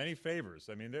doing them any favors.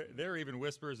 I mean, there are even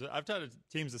whispers. I've talked to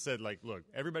teams that said, like, look,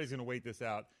 everybody's going to wait this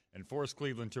out and force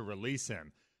Cleveland to release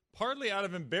him. Partly out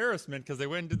of embarrassment because they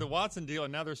went and did the Watson deal,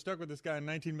 and now they're stuck with this guy on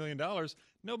 $19 million.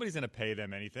 Nobody's going to pay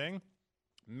them anything.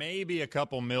 Maybe a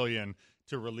couple million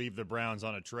to relieve the Browns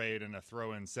on a trade and a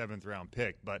throw-in 7th-round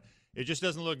pick. But it just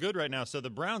doesn't look good right now. So the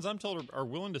Browns, I'm told, are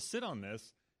willing to sit on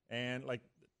this and, like,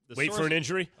 wait for an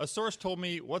injury? A source told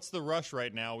me, what's the rush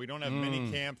right now? We don't have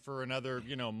mini camp for another,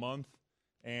 month.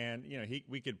 And,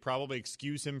 we could probably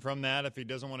excuse him from that if he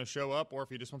doesn't want to show up or if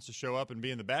he just wants to show up and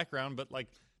be in the background. But, like,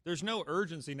 there's no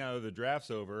urgency now that the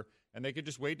draft's over, and they could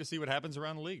just wait to see what happens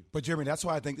around the league. But, Jeremy, that's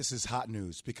why I think this is hot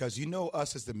news because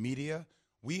us as the media,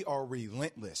 we are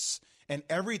relentless. And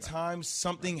every time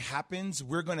something happens,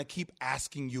 we're going to keep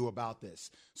asking you about this.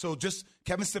 So just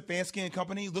Kevin Stefanski and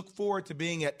company, look forward to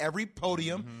being at every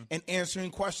podium and answering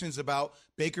questions about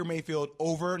Baker Mayfield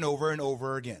over and over and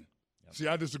over again. See,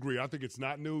 I disagree. I think it's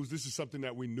not news. This is something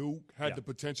that we knew had the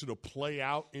potential to play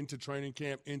out into training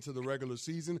camp, into the regular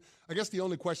season. I guess the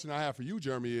only question I have for you,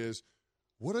 Jeremy, is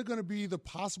what are going to be the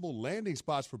possible landing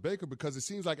spots for Baker? Because it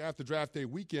seems like after draft day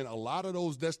weekend, a lot of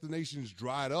those destinations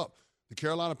dried up. The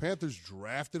Carolina Panthers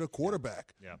drafted a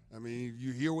quarterback. Yeah. I mean,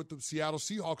 you hear what the Seattle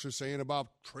Seahawks are saying about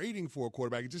trading for a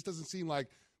quarterback. It just doesn't seem like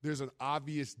there's an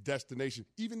obvious destination.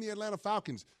 Even the Atlanta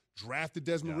Falcons drafted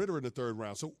Desmond Ridder in the 3rd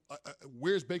round. So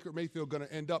where's Baker Mayfield going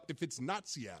to end up if it's not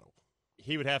Seattle?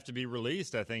 he would have to be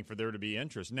released, I think, for there to be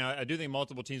interest. Now, I do think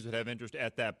multiple teams would have interest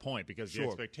at that point because the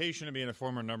expectation of being a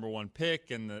former number one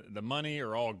pick and the money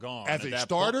are all gone. As a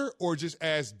starter or just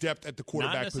as depth at the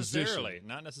quarterback position?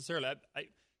 Not necessarily.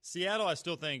 Seattle, I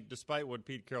still think, despite what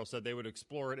Pete Carroll said, they would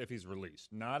explore it if he's released.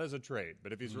 Not as a trade,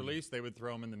 but if he's released, they would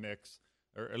throw him in the mix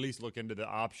or at least look into the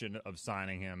option of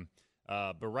signing him.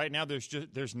 But right now,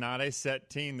 there's not a set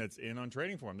team that's in on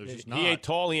trading for him. There's just not. He ain't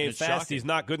tall, he ain't fast, shocking. he's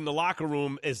not good in the locker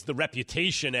room is the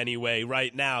reputation anyway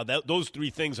right now. Those three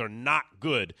things are not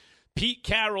good. Pete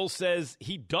Carroll says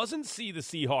he doesn't see the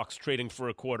Seahawks trading for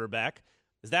a quarterback.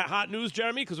 Is that hot news,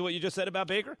 Jeremy, because of what you just said about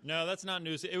Baker? No, that's not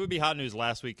news. It would be hot news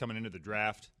last week coming into the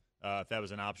draft if that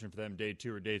was an option for them day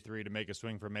 2 or day 3 to make a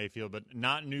swing for Mayfield, but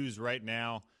not news right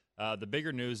now. The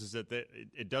bigger news is that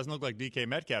it doesn't look like DK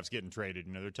Metcalf's getting traded.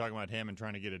 They're talking about him and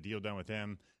trying to get a deal done with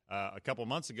him. A couple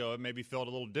months ago, it maybe felt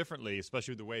a little differently,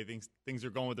 especially with the way things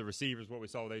are going with the receivers, what we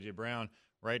saw with A.J. Brown.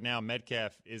 Right now,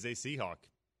 Metcalf is a Seahawk.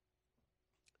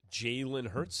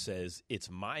 Jalen Hurts says, it's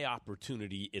my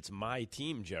opportunity, it's my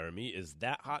team, Jeremy. Is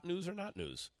that hot news or not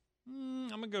news? I'm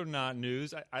going to go not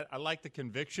news. I like the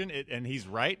conviction, and he's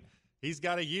right. He's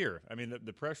got a year. I mean,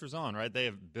 the pressure's on, right? They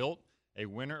have built a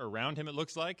winner around him, it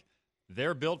looks like.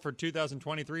 They're built for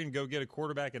 2023 and go get a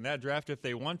quarterback in that draft if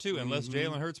they want to, unless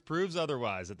Jalen Hurts proves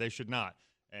otherwise that they should not.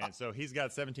 And so he's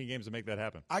got 17 games to make that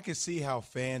happen. I can see how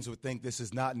fans would think this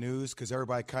is not news because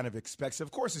everybody kind of expects it.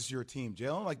 Of course, it's your team,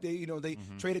 Jalen. Like they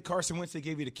traded Carson Wentz, they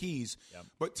gave you the keys. Yep.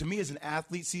 But to me, as an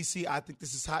athlete, CC, I think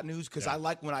this is hot news because I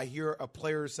like when I hear a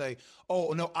player say,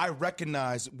 "Oh no, I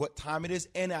recognize what time it is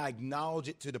and I acknowledge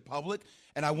it to the public,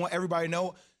 and I want everybody to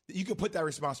know." You can put that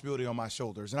responsibility on my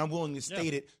shoulders, and I'm willing to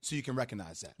state it so you can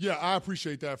recognize that. Yeah, I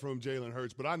appreciate that from Jalen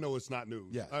Hurts, but I know it's not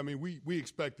news. Yeah. I mean, we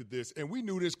expected this, and we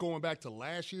knew this going back to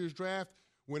last year's draft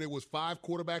when it was 5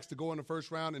 quarterbacks to go in the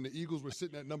first round, and the Eagles were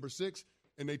sitting at number 6,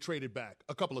 and they traded back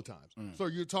a couple of times. So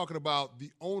you're talking about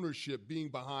the ownership being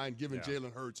behind giving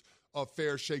Jalen Hurts a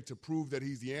fair shake to prove that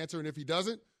he's the answer, and if he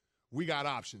doesn't, we got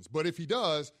options. But if he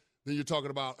does, then you're talking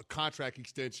about a contract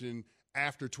extension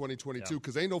after 2022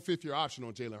 because ain't no fifth-year option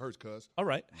on Jalen Hurts, cuz. All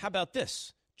right, how about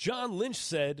this? John Lynch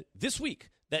said this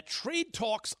week that trade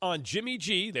talks on Jimmy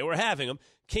G, they were having them,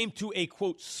 came to a,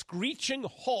 quote, screeching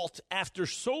halt after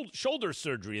shoulder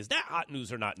surgery. Is that hot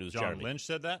news or not news, John Jeremy? Lynch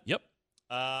said that? Yep.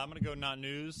 I'm going to go not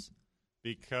news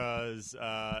because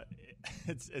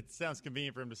it sounds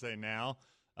convenient for him to say now.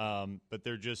 But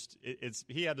they're just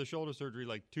he had the shoulder surgery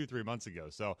like 2-3 months ago.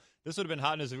 So this would have been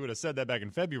hot news if he would have said that back in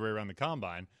February around the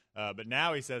combine. But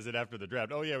now he says it after the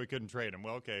draft. Oh, yeah, we couldn't trade him.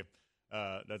 Well, okay,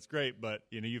 that's great. But,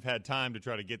 you've had time to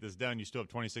try to get this done. You still have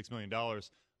 $26 million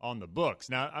on the books.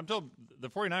 Now, I'm told the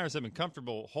 49ers have been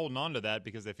comfortable holding on to that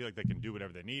because they feel like they can do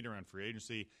whatever they need around free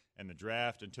agency and the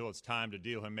draft until it's time to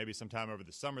deal him. Maybe sometime over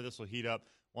the summer this will heat up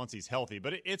once he's healthy.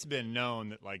 But it's been known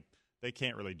that, they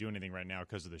can't really do anything right now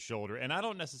because of the shoulder. And I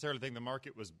don't necessarily think the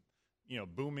market was,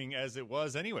 booming as it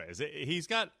was anyways. He's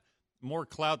got more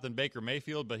clout than Baker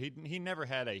Mayfield, but he never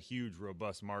had a huge,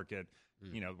 robust market,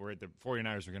 where the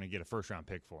 49ers are going to get a first-round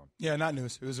pick for him. Yeah, not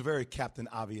news. It was a very Captain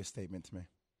Obvious statement to me.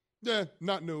 Yeah,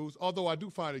 not news. Although I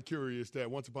do find it curious that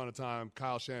once upon a time,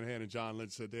 Kyle Shanahan and John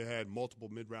Lynch said they had multiple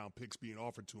mid-round picks being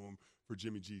offered to him for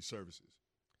Jimmy G's services.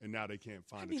 And now they can't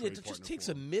find a trade partner. It just takes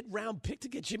a mid-round pick to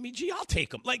get Jimmy G. I'll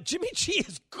take him. Jimmy G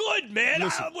is good, man.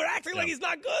 We're acting like he's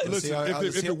not good. Listen,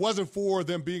 if it wasn't for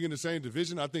them being in the same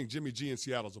division, I think Jimmy G in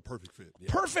Seattle's a perfect fit. Yeah.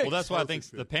 Perfect. Well, that's why I think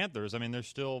the Panthers, they're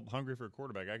still hungry for a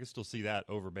quarterback. I can still see that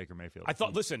over Baker Mayfield. I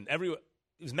thought,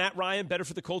 is Matt Ryan better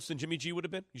for the Colts than Jimmy G would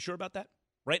have been? You sure about that?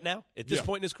 Right now? At this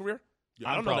point in his career? Yeah,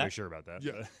 I don't know probably that. Sure about that.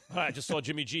 Yeah. I just saw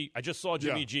Jimmy G.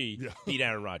 Beat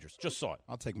Aaron Rodgers. Just saw it.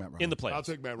 I'll take Matt Ryan. In the playoffs. I'll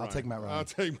take Matt Ryan.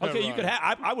 Okay, you could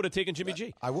have. I would have taken Jimmy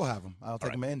G. I will have him. I'll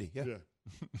take him, Andy. Yeah.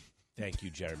 Thank you,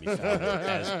 Jeremy Fowler,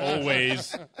 as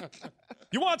always.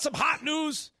 You want some hot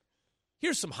news?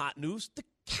 Here's some hot news. The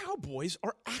Cowboys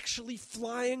are actually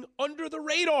flying under the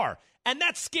radar, and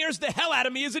that scares the hell out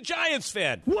of me as a Giants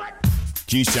fan. What?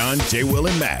 Keyshawn, J. Will,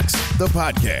 and Max, the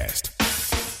podcast.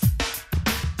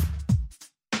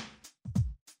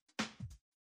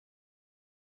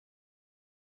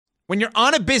 When you're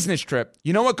on a business trip,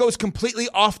 you know what goes completely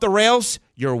off the rails?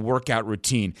 Your workout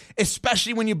routine,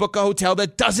 especially when you book a hotel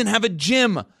that doesn't have a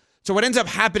gym. So what ends up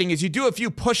happening is you do a few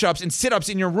push-ups and sit-ups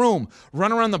in your room,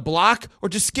 run around the block, or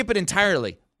just skip it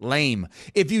entirely. Lame.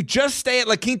 If you just stay at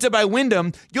La Quinta by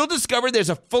Wyndham, you'll discover there's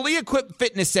a fully equipped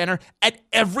fitness center at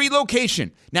every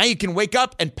location. Now you can wake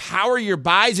up and power your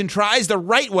buys and tries the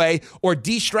right way or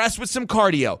de-stress with some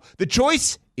cardio. The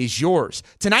choice is yours.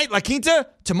 Tonight, La Quinta,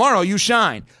 tomorrow you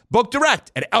shine. Book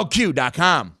direct at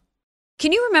LQ.com.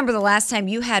 Can you remember the last time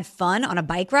you had fun on a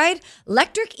bike ride?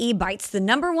 Lectric e-Bikes, the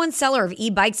 #1 seller of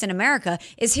e-bikes in America,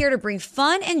 is here to bring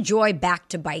fun and joy back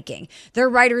to biking. Their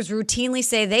riders routinely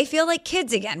say they feel like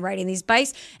kids again riding these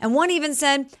bikes, and one even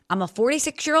said, "I'm a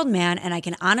 46-year-old man, and I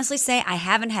can honestly say I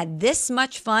haven't had this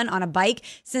much fun on a bike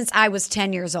since I was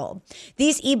 10 years old."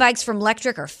 These e-bikes from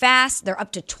Lectric are fast. They're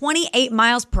up to 28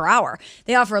 miles per hour.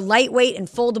 They offer lightweight and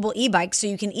foldable e-bikes, so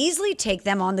you can easily take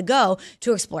them on the go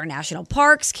to explore national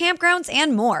parks, campgrounds,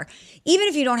 and more. Even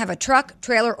if you don't have a truck,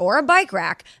 trailer, or a bike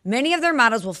rack, many of their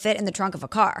models will fit in the trunk of a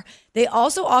car. They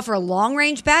also offer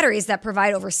long-range batteries that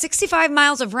provide over 65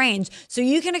 miles of range, so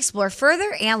you can explore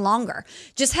further and longer.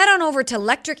 Just head on over to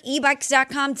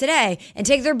lectricebikes.com today and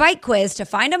take their bike quiz to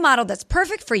find a model that's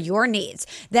perfect for your needs.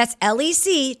 That's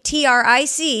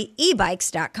LECTRIC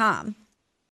ebikes.com.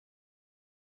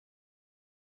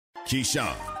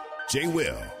 Keyshawn, J.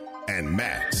 Will, and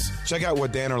Max. Check out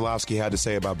what Dan Orlovsky had to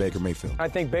say about Baker Mayfield. I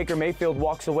think Baker Mayfield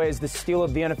walks away as the steal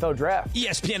of the NFL draft.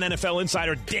 ESPN NFL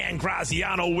insider Dan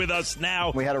Graziano with us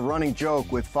now. We had a running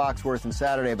joke with Foxworth and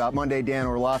Saturday about Monday Dan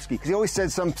Orlovsky, because he always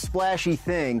said some splashy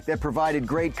thing that provided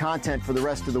great content for the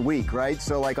rest of the week, right?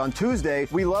 So, like on Tuesday,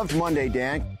 we loved Monday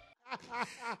Dan.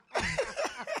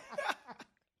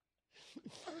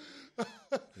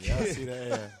 Yeah, I see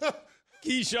that, yeah.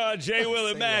 Keyshawn, J. Will,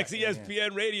 and Max,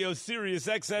 ESPN Radio, Sirius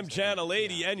XM Channel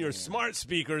 80, and your smart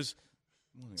speakers.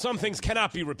 Some things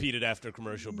cannot be repeated after a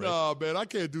commercial break. No, man, I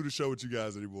can't do the show with you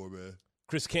guys anymore, man.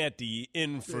 Chris Canty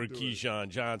in for Keyshawn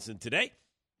Johnson today.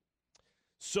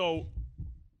 So,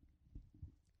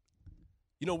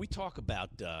 we talk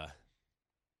about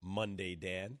Monday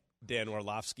Dan. Dan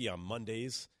Orlovsky on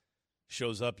Mondays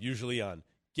shows up usually on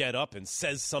Get Up and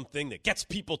says something that gets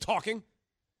people talking.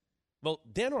 Well,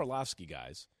 Dan Orlovsky,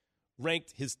 guys,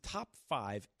 ranked his top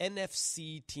 5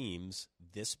 NFC teams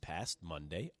this past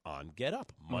Monday on Get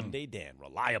Up. Monday Dan,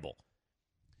 reliable.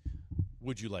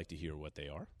 Would you like to hear what they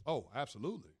are? Oh,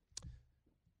 absolutely.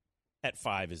 At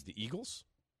 5 is the Eagles.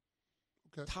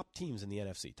 Okay. Top teams in the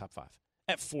NFC, top 5.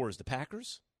 At 4 is the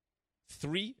Packers.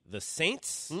 3, the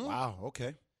Saints. Wow,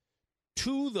 okay.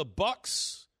 2, the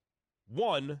Bucks.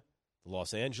 1, the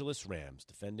Los Angeles Rams,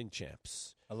 defending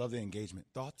champs. I love the engagement.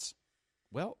 Thoughts?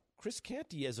 Well, Chris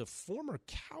Canty, as a former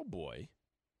Cowboy,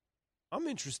 I'm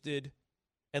interested,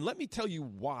 and let me tell you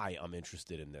why I'm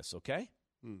interested in this, okay?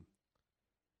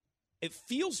 It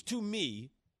feels to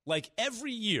me like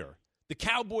every year the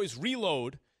Cowboys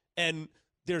reload, and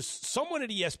there's someone at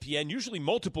ESPN, usually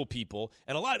multiple people,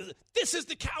 and this is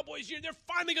the Cowboys' year. They're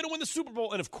finally going to win the Super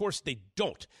Bowl. And, of course, they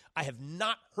don't. I have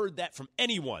not heard that from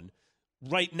anyone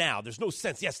right now. There's no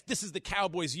sense. Yes, this is the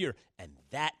Cowboys' year. And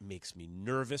that makes me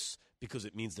nervous because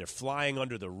it means they're flying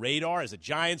under the radar. As a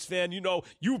Giants fan,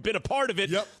 you've been a part of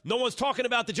it. Yep. No one's talking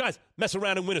about the Giants. Mess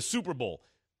around and win a Super Bowl.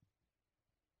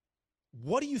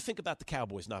 What do you think about the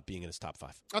Cowboys not being in his top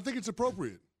 5? I think it's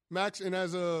appropriate, Max. And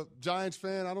as a Giants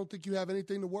fan, I don't think you have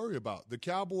anything to worry about. The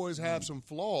Cowboys have some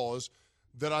flaws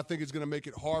that I think is going to make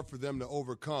it hard for them to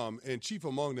overcome, and chief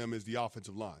among them is the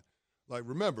offensive line. Like,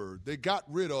 remember, they got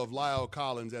rid of Lyle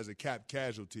Collins as a cap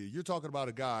casualty. You're talking about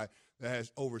a guy that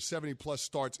has over 70-plus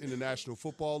starts in the National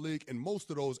Football League, and most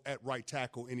of those at right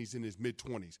tackle, and he's in his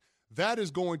mid-20s. That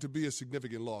is going to be a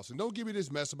significant loss. And don't give me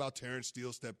this mess about Terrence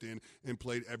Steele stepped in and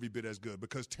played every bit as good,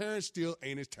 because Terrence Steele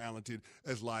ain't as talented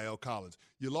as Lyle Collins.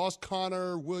 You lost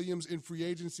Connor Williams in free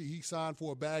agency. He signed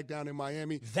for a bag down in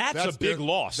Miami. That's a big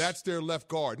loss. That's their left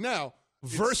guard. Now,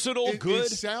 versatile, good.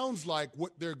 It sounds like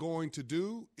what they're going to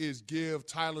do is give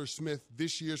Tyler Smith,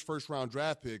 this year's first-round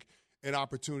draft pick, an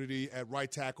opportunity at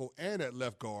right tackle and at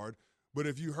left guard. But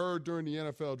if you heard during the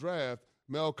NFL draft,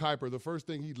 Mel Kiper, the first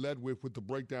thing he led with the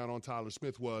breakdown on Tyler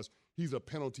Smith was he's a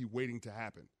penalty waiting to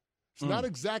happen. It's not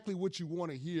exactly what you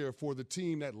want to hear for the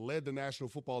team that led the National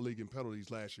Football League in penalties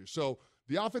last year. So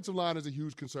the offensive line is a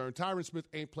huge concern. Tyron Smith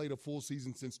ain't played a full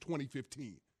season since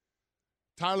 2015.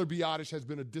 Tyler Biadasz has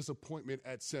been a disappointment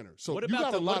at center. So what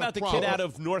about the kid out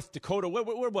of North Dakota?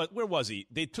 Where was he?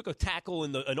 They took a tackle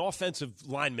in an offensive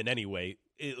lineman anyway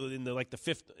in the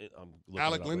fifth.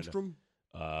 Alec Lindstrom.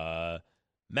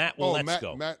 Matt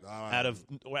Waletzko. Matt out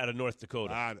of North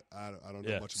Dakota. I don't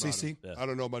know much about him. Yeah. I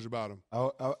don't know much about him.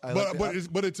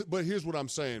 But here's what I'm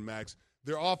saying, Max.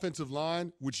 Their offensive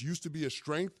line, which used to be a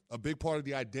strength, a big part of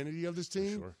the identity of this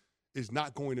team, is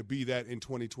not going to be that in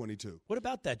 2022. What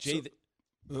about that, Jay?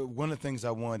 One of the things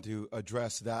I wanted to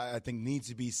address that I think needs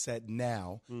to be said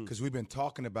now, because we've been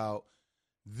talking about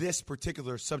this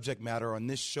particular subject matter on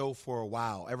this show for a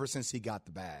while, ever since he got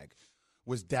the bag,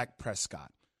 was Dak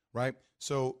Prescott, right?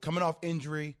 So coming off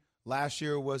injury, last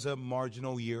year was a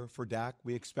marginal year for Dak.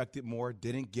 We expected more,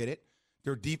 didn't get it.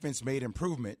 Their defense made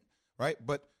improvement, right?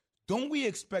 But don't we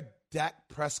expect Dak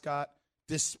Prescott,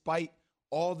 despite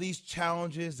all these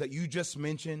challenges that you just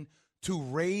mentioned, to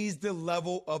raise the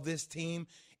level of this team?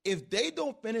 If they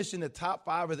don't finish in the top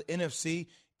 5 of the NFC,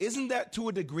 isn't that to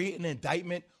a degree an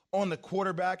indictment on the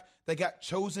quarterback that got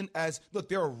chosen as, look,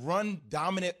 they're a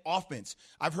run-dominant offense?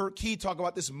 I've heard Key talk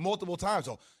about this multiple times.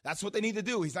 So that's what they need to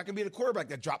do. He's not going to be the quarterback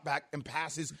that drop back and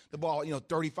passes the ball,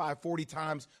 35, 40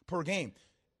 times per game.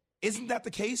 Isn't that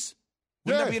the case?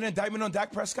 Wouldn't that be an indictment on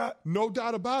Dak Prescott? No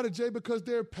doubt about it, Jay, because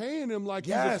they're paying him like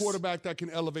he's a quarterback that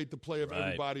can elevate the play of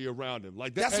everybody around him.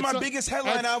 Like that's my biggest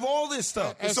headline out of all this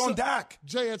stuff. It's on Dak.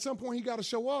 Jay, at some point he got to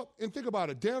show up. And think about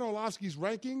it. Dan Orlovsky's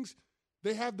rankings,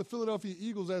 they have the Philadelphia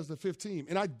Eagles as the 5th team,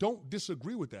 and I don't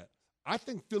disagree with that. I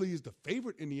think Philly is the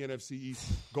favorite in the NFC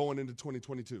East going into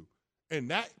 2022. And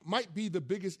that might be the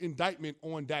biggest indictment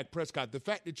on Dak Prescott. The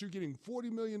fact that you're getting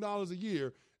 $40 million a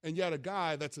year and yet a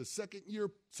guy that's a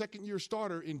second-year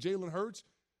starter in Jalen Hurts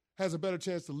has a better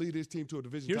chance to lead his team to a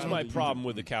division title. Here's my problem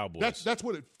with the Cowboys. That's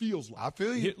what it feels like. I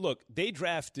feel you. Look, they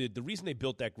drafted – the reason they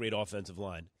built that great offensive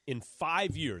line, in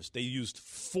 5 years, they used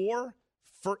 4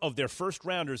 of their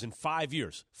first-rounders in 5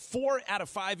 years. 4 out of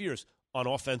 5 years on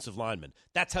offensive linemen.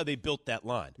 That's how they built that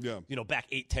line. Yeah. Back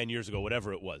 8-10 years ago,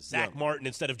 whatever it was. Zach Martin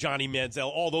instead of Johnny Manziel,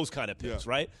 all those kind of picks,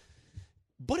 right?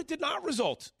 But it did not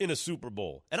result in a Super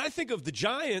Bowl. And I think of the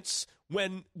Giants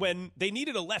when they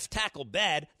needed a left tackle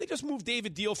bad, they just moved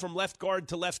David Deal from left guard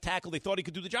to left tackle. They thought he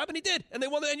could do the job, and he did. And they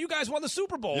won. And you guys won the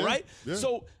Super Bowl, right? Yeah.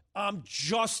 So I'm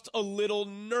just a little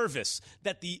nervous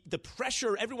that the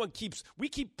pressure we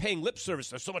keep paying lip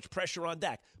service. There's so much pressure on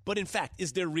Dak. But in fact,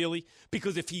 is there really?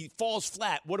 Because if he falls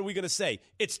flat, what are we going to say?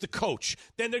 It's the coach.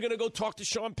 Then they're going to go talk to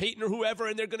Sean Payton or whoever,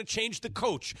 and they're going to change the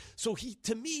coach. So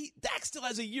to me, Dak still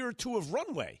has a year or two of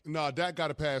runway. No, Dak got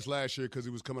a pass last year because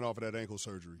he was coming off of that ankle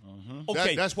surgery.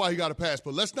 Okay. That's why he got a pass.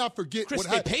 But let's not forget Chris,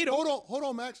 they paid him. Hold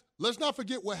on, Max. Let's not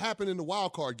forget what happened in the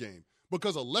wild card game,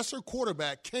 because a lesser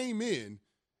quarterback came in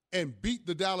and beat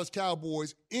the Dallas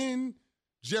Cowboys in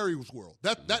Jerry's world.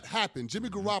 That happened. Jimmy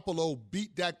Garoppolo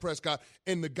beat Dak Prescott,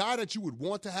 and the guy that you would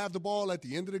want to have the ball at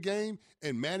the end of the game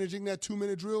and managing that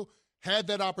 2-minute drill had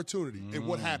that opportunity. And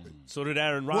what happened? So did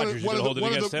Aaron Rodgers. Hold it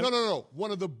against him? No. One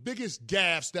of the biggest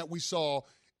gaffes that we saw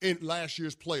in last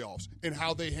year's playoffs and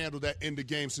how they handled that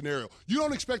end-of-game scenario. You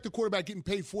don't expect the quarterback getting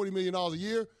paid $40 million a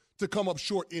year to come up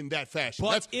short in that fashion.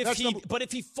 But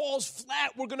if he falls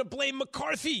flat, we're going to blame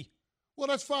McCarthy. Well,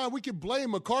 that's fine. We can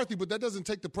blame McCarthy, but that doesn't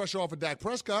take the pressure off of Dak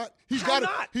Prescott. He's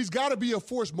got to be a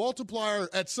force multiplier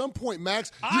at some point,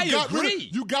 Max. I agree.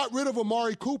 You got rid of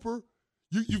Amari Cooper.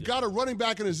 You've got a running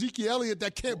back in Ezekiel Elliott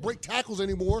that can't break tackles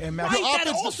anymore. And Max, that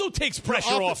also takes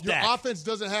pressure off Dak. Your offense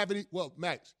doesn't have any – well,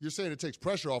 Max, you're saying it takes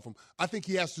pressure off him. I think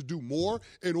he has to do more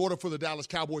in order for the Dallas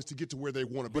Cowboys to get to where they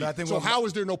want to be. How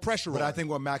is there no pressure on him? But I think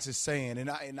what Max is saying,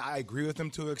 and I agree with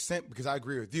him to an extent because I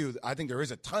agree with you, I think there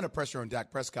is a ton of pressure on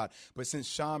Dak Prescott. But since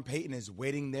Sean Payton is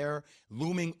waiting there,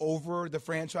 looming over the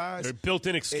franchise – they're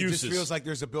built-in excuses. It just feels like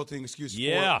there's a built-in excuse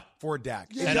for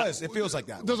Dak. Yeah, it does. It feels like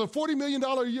that. Does a $40 million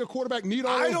a year quarterback need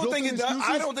all those built-in excuses?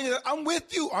 I don't think that. I'm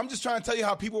with you. I'm just trying to tell you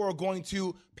how people are going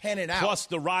to pan it out. Plus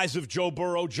the rise of Joe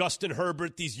Burrow, Justin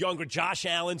Herbert, these younger Josh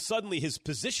Allen. Suddenly his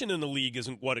position in the league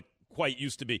isn't what it quite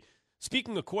used to be.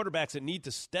 Speaking of quarterbacks that need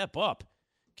to step up,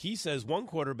 Key says one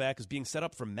quarterback is being set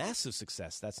up for massive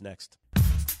success. That's next.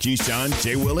 Keyshawn,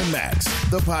 J. Will, and Max,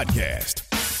 the podcast.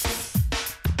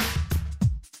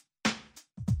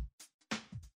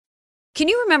 Can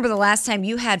you remember the last time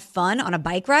you had fun on a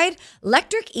bike ride?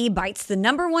 Lectric E-Bikes, the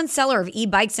 #1 seller of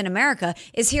e-bikes in America,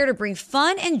 is here to bring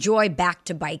fun and joy back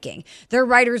to biking. Their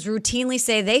riders routinely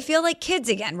say they feel like kids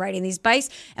again riding these bikes,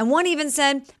 and one even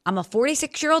said, "I'm a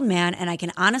 46-year-old man, and I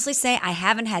can honestly say I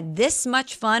haven't had this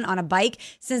much fun on a bike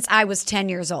since I was 10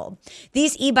 years old."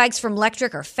 These e-bikes from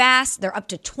Lectric are fast. They're up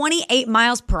to 28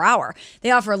 miles per hour. They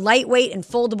offer lightweight and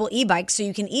foldable e-bikes, so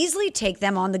you can easily take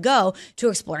them on the go to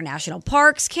explore national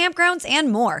parks, campgrounds,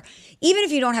 and more. Even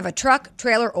if you don't have a truck,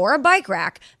 trailer, or a bike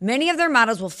rack, many of their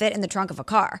models will fit in the trunk of a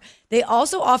car. They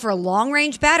also offer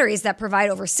long-range batteries that provide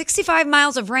over 65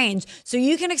 miles of range, so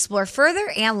you can explore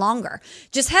further and longer.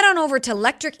 Just head on over to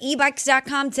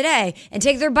lectricebikes.com today and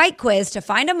take their bike quiz to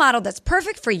find a model that's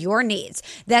perfect for your needs.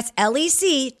 That's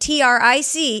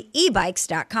LECTRIC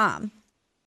ebikes.com.